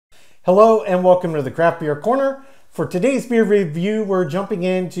Hello and welcome to the Craft Beer Corner. For today's beer review, we're jumping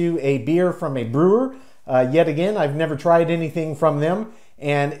into a beer from a brewer. Yet again, I've never tried anything from them,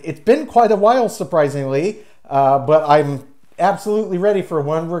 and it's been quite a while, surprisingly, but I'm absolutely ready for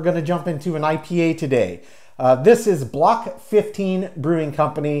one. We're going to jump into an IPA today. This is Block 15 Brewing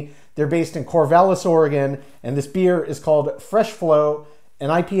Company. They're based in Corvallis, Oregon, and this beer is called Fresh Flow,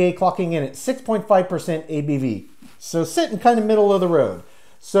 an IPA clocking in at 6.5% ABV. So sitting kind of middle of the road.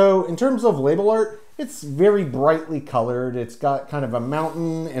 So in terms of label art, it's very brightly colored. It's got kind of a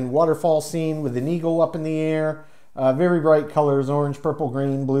mountain and waterfall scene with an eagle up in the air. Very bright colors, orange, purple,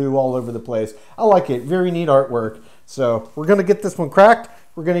 green, blue, all over the place. I like it. Very neat artwork. So we're going to get this one cracked.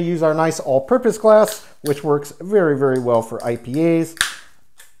 We're going to use our nice all-purpose glass, which works very, very well for IPAs.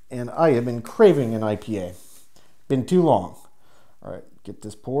 And I have been craving an IPA. Been too long. All right, get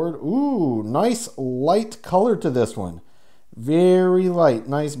this poured. Ooh, nice light color to this one. Very light,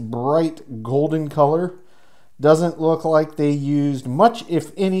 nice bright golden color. Doesn't look like they used much,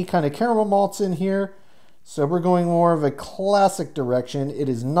 if any, kind of caramel malts in here. So we're going more of a classic direction. It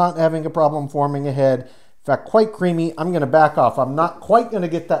is not having a problem forming a head. In fact, quite creamy. I'm going to back off. I'm not quite going to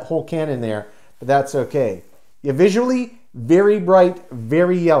get that whole can in there, but that's okay. Yeah, visually, very bright,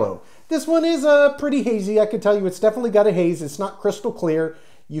 very yellow. This one is pretty hazy. I can tell you it's definitely got a haze. It's not crystal clear.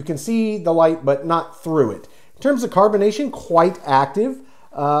 You can see the light, but not through it. In terms of carbonation, quite active.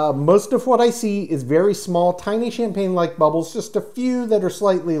 Most of what I see is very small, tiny champagne-like bubbles, just a few that are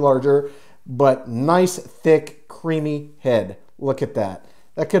slightly larger, but nice, thick, creamy head. Look at that.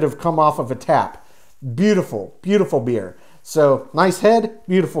 That could have come off of a tap. Beautiful, beautiful beer. So nice head,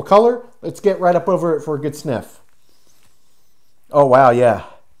 beautiful color. Let's get right up over it for a good sniff. Oh, wow, yeah.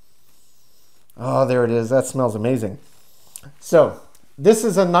 Oh, there it is. That smells amazing. So this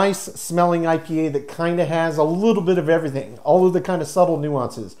is a nice smelling IPA that kind of has a little bit of everything, all of the kind of subtle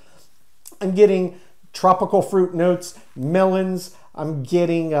nuances. I'm getting tropical fruit notes, melons. I'm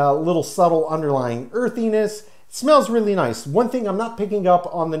getting a little subtle underlying earthiness. It smells really nice. One thing I'm not picking up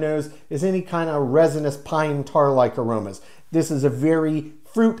on the nose is any kind of resinous pine tar-like aromas. This is a very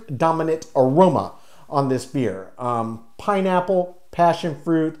fruit-dominant aroma on this beer. Pineapple, passion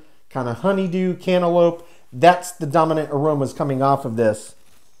fruit, kind of honeydew, cantaloupe. That's the dominant aromas coming off of this.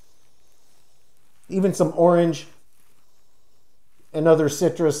 Even some orange and other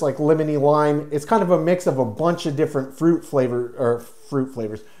citrus like lemony lime. It's kind of a mix of a bunch of different fruit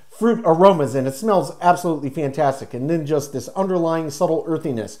aromas, and it smells absolutely fantastic. And then just this underlying subtle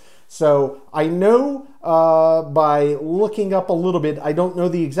earthiness. So I know by looking up a little bit, I don't know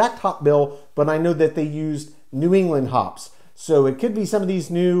the exact hop bill, but I know that they used New England hops. So it could be some of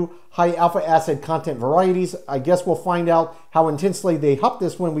these new high alpha acid content varieties. I guess we'll find out how intensely they hopped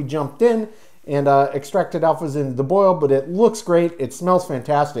this when we jumped in and extracted alphas into the boil, but it looks great. It smells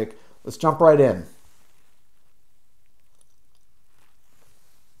fantastic. Let's jump right in.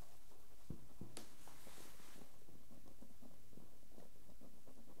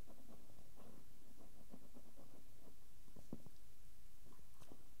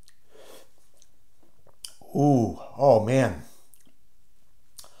 Ooh, oh man.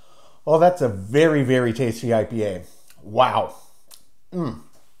 Oh, that's a very, very tasty IPA. Wow.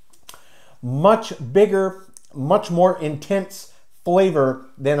 Much bigger, much more intense flavor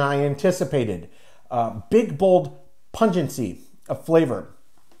than I anticipated. Big, bold pungency of flavor.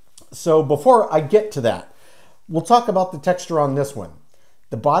 So before I get to that, we'll talk about the texture on this one.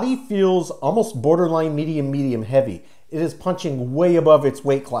 The body feels almost borderline medium heavy. It is punching way above its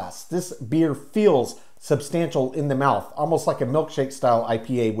weight class. This beer feels substantial in the mouth, almost like a milkshake style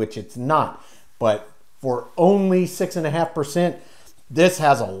IPA, which it's not. But for only 6.5%, this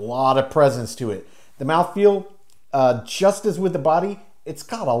has a lot of presence to it. The mouthfeel, just as with the body, it's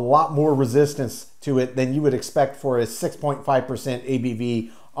got a lot more resistance to it than you would expect for a 6.5%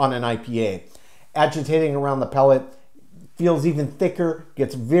 ABV on an IPA. Agitating around the palate, feels even thicker,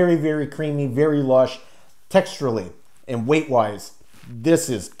 gets very, very creamy, very lush. Texturally and weight-wise, this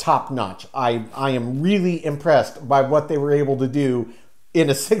is top-notch. I am really impressed by what they were able to do in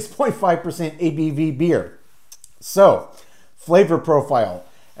a 6.5% ABV beer. So, flavor profile.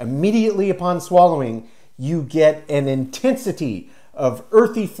 Immediately upon swallowing, you get an intensity of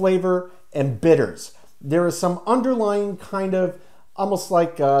earthy flavor and bitters. There is some underlying kind of almost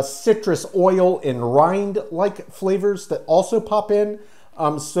like citrus oil and rind-like flavors that also pop in.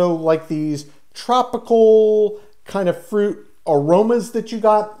 So like these tropical kind of fruit aromas that you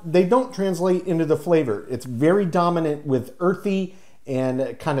got, they don't translate into the flavor. It's very dominant with earthy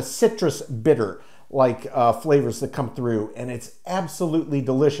and kind of citrus bitter like flavors that come through, and it's absolutely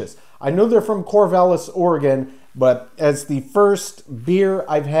delicious. I know they're from Corvallis, Oregon, but as the first beer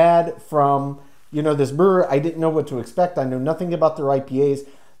I've had from, you know, this brewer, I didn't know what to expect. I know nothing about their IPAs.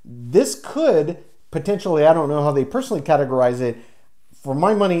 This could potentially, I don't know how they personally categorize it. For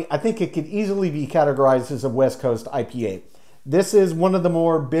my money, I think it could easily be categorized as a West Coast IPA. This is one of the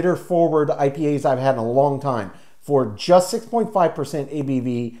more bitter forward IPAs I've had in a long time. For just 6.5%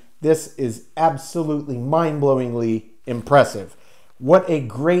 ABV, this is absolutely mind-blowingly impressive. What a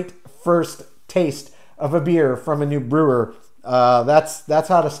great first taste of a beer from a new brewer. That's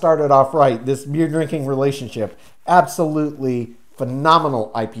how to start it off right. This beer drinking relationship, absolutely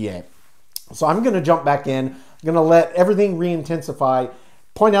phenomenal IPA. So I'm going to jump back in. I'm going to let everything re-intensify,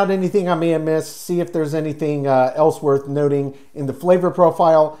 point out anything I may have missed, see if there's anything else worth noting in the flavor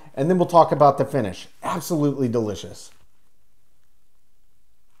profile, and then we'll talk about the finish. Absolutely delicious.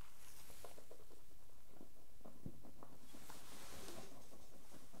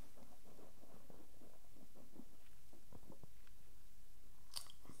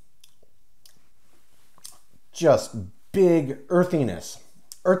 Just big earthiness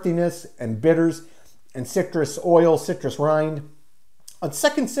and bitters and citrus oil, citrus rind. On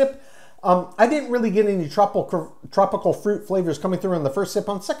second sip, I didn't really get any tropical fruit flavors coming through on the first sip.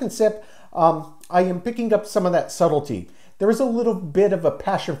 On second sip, I am picking up some of that subtlety. There is a little bit of a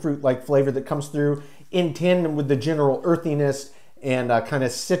passion fruit-like flavor that comes through in tandem with the general earthiness and kind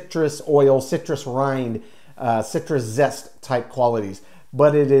of citrus oil, citrus rind, citrus zest type qualities.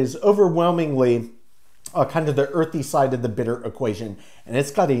 But it is overwhelmingly kind of the earthy side of the bitter equation, and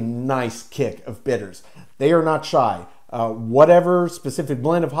it's got a nice kick of bitters. They are not shy. Whatever specific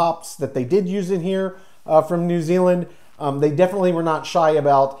blend of hops that they did use in here from New Zealand, they definitely were not shy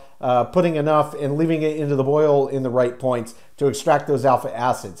about putting enough and leaving it into the boil in the right points to extract those alpha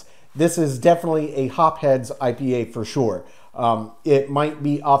acids. This is definitely a hopheads IPA for sure. It might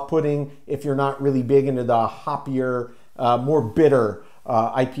be off-putting if you're not really big into the hoppier, more bitter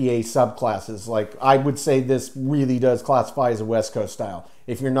IPA subclasses. Like, I would say this really does classify as a West Coast style.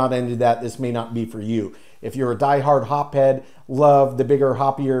 If you're not into that, this may not be for you. If you're a diehard hophead, love the bigger,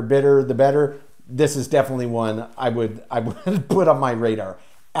 hoppier, bitter, the better, this is definitely one I would put on my radar.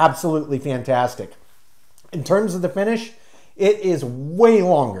 Absolutely fantastic. In terms of the finish, it is way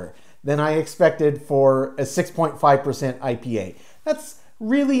longer than I expected for a 6.5% IPA. That's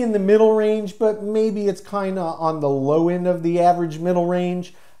really in the middle range, but maybe it's kind of on the low end of the average middle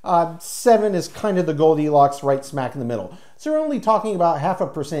range. 7 is kind of the Goldilocks right smack in the middle. So we're only talking about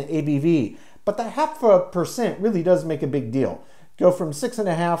 0.5% ABV, but the 0.5% really does make a big deal. Go from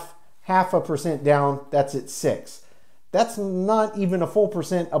 6.5, 0.5% down, that's at 6. That's not even a full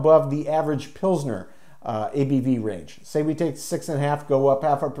percent above the average Pilsner ABV range. Say we take 6.5, go up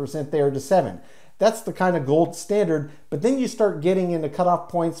 0.5% there to 7. That's the kind of gold standard, but then you start getting into cutoff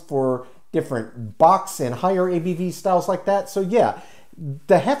points for different box and higher ABV styles like that. So yeah,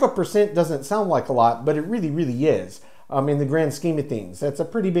 the 0.5% doesn't sound like a lot, but it really, really is. In the grand scheme of things, that's a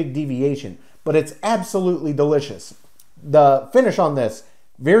pretty big deviation, but it's absolutely delicious. The finish on this,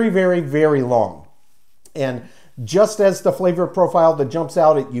 very, very, very long. And just as the flavor profile that jumps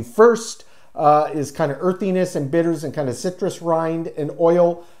out at you first is kind of earthiness and bitters and kind of citrus rind and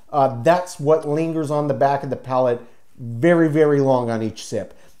oil, that's what lingers on the back of the palate very, very long on each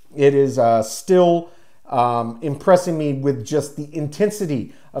sip. It is still impressing me with just the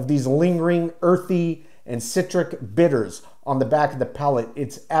intensity of these lingering earthy and citric bitters on the back of the palate.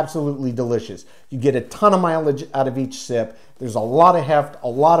 It's absolutely delicious. You get a ton of mileage out of each sip. There's a lot of heft, a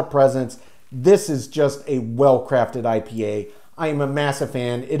lot of presence. This is just a well-crafted IPA. I am a massive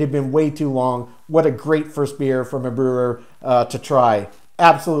fan. It had been way too long. What a great first beer from a brewer to try.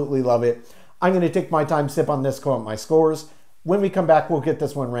 Absolutely love it. I'm going to take my time, sip on this, go out my scores. When we come back, we'll get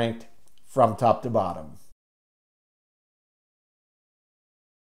this one ranked from top to bottom.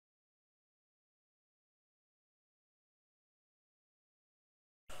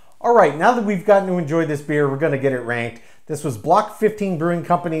 All right, now that we've gotten to enjoy this beer, we're going to get it ranked. This was Block 15 Brewing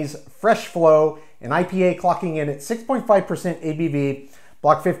Company's Fresh Flow, an IPA clocking in at 6.5% ABV.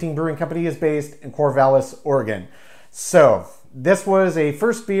 Block 15 Brewing Company is based in Corvallis, Oregon. So this was a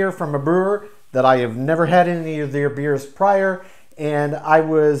first beer from a brewer that I have never had any of their beers prior, and I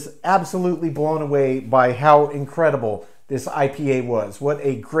was absolutely blown away by how incredible this IPA was. What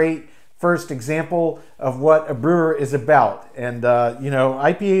a great first example of what a brewer is about. And you know,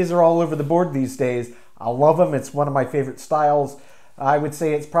 IPAs are all over the board these days. I love them. It's one of my favorite styles. I would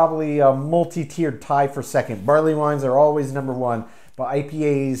say it's probably a multi-tiered tie for second. Barley wines are always number one, but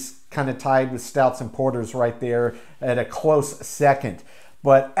IPAs kind of tied with stouts and porters right there at a close second.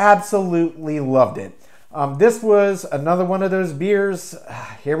 But absolutely loved it. This was another one of those beers.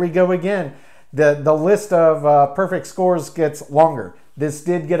 Here we go again. The list of perfect scores gets longer. This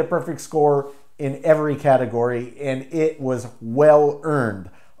did get a perfect score in every category, and it was well earned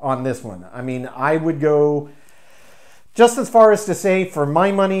on this one. I mean, I would go just as far as to say, for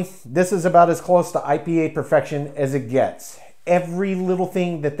my money, this is about as close to IPA perfection as it gets. Every little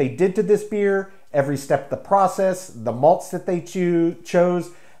thing that they did to this beer, every step of the process, the malts that they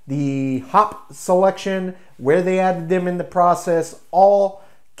chose, the hop selection, where they added them in the process, all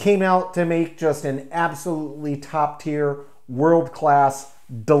came out to make just an absolutely top tier, world-class,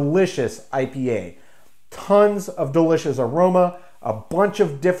 delicious IPA. Tons of delicious aroma, a bunch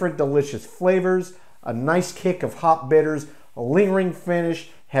of different delicious flavors, a nice kick of hop bitters, a lingering finish,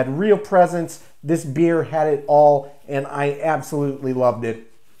 had real presence. This beer had it all, and I absolutely loved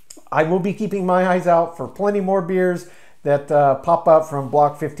it. I will be keeping my eyes out for plenty more beers that pop up from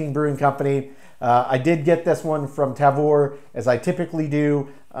Block 15 Brewing Company. I did get this one from Tavour, as I typically do.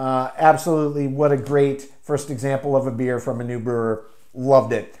 Absolutely, what a great first example of a beer from a new brewer.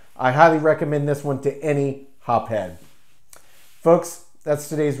 Loved it. I highly recommend this one to any hophead. Folks, that's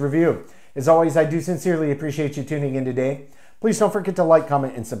today's review. As always, I do sincerely appreciate you tuning in today. Please don't forget to like,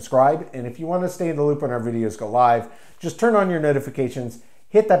 comment, and subscribe. And if you want to stay in the loop when our videos go live, just turn on your notifications,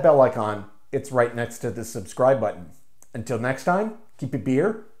 hit that bell icon. It's right next to the subscribe button. Until next time, keep it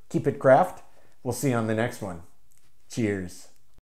beer, keep it craft. We'll see you on the next one. Cheers.